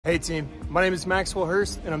Hey team, my name is Maxwell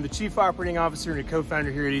Hurst and I'm the Chief Operating Officer and a co-founder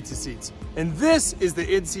here at E2S Seats. And this is the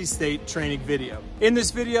NC State training video. In this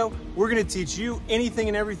video, we're gonna teach you anything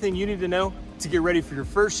and everything you need to know to get ready for your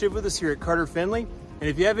first shift with us here at Carter-Finley. And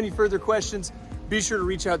if you have any further questions, be sure to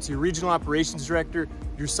reach out to your Regional Operations Director,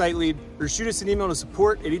 your site lead, or shoot us an email to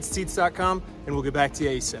support@e2seats.com and we'll get back to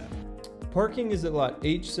you ASAP. Parking is at lot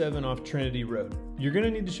H7 off Trinity Road. You're going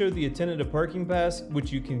to need to show the attendant a parking pass,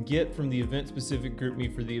 which you can get from the event-specific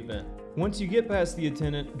GroupMe for the event. Once you get past the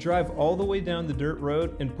attendant, drive all the way down the dirt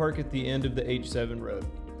road and park at the end of the H7 road.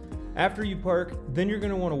 After you park, then you're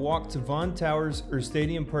going to want to walk to Vaughn Towers or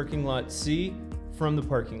Stadium Parking Lot C from the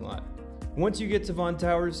parking lot. Once you get to Vaughn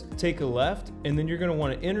Towers, take a left, and then you're going to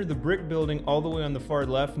want to enter the brick building all the way on the far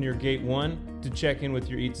left near Gate 1 to check in with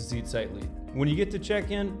your E2S site lead. When you get to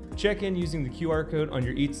check in using the QR code on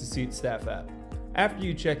your E2S staff app. After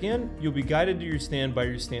you check in, you'll be guided to your stand by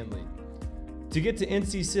your stand lead. To get to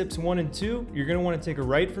NC Sips 1 and 2, you're going to want to take a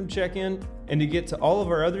right from check-in, and to get to all of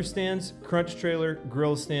our other stands, Crunch Trailer,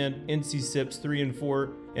 Grill Stand, NC Sips 3 and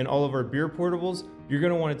 4, and all of our beer portables, you're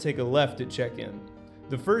going to want to take a left at check-in.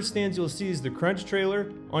 The first stands you'll see is the Crunch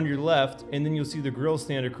Trailer on your left, and then you'll see the Grill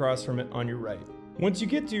Stand across from it on your right. Once you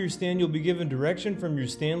get to your stand, you'll be given direction from your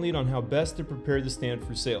stand lead on how best to prepare the stand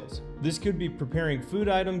for sales. This could be preparing food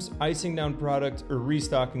items, icing down product, or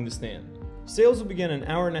restocking the stand. Sales will begin an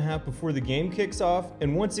hour and a half before the game kicks off,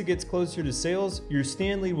 and once it gets closer to sales, your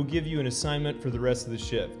stand lead will give you an assignment for the rest of the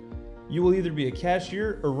shift. You will either be a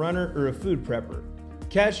cashier, a runner, or a food prepper.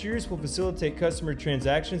 Cashiers will facilitate customer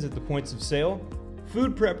transactions at the points of sale.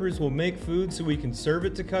 Food preppers will make food so we can serve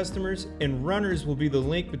it to customers, and runners will be the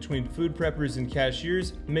link between food preppers and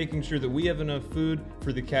cashiers, making sure that we have enough food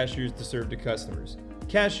for the cashiers to serve to customers.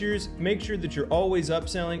 Cashiers, make sure that you're always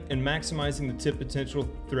upselling and maximizing the tip potential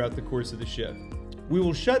throughout the course of the shift. We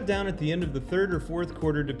will shut down at the end of the third or fourth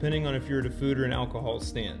quarter depending on if you're at a food or an alcohol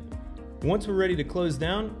stand. Once we're ready to close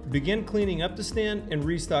down, begin cleaning up the stand and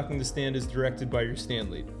restocking the stand as directed by your stand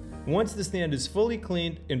lead. Once the stand is fully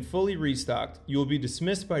cleaned and fully restocked, you will be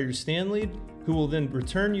dismissed by your stand lead, who will then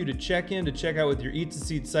return you to check in to check out with your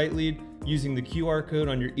E2S site lead using the QR code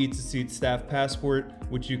on your E2S staff passport,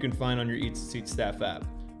 which you can find on your E2S staff app.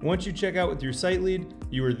 Once you check out with your site lead,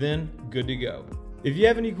 you are then good to go. If you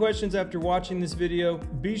have any questions after watching this video,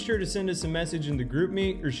 be sure to send us a message in the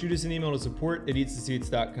GroupMe or shoot us an email to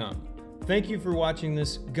support@e2seats.com. Thank you for watching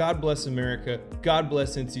this. God bless America, God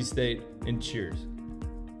bless NC State, and cheers.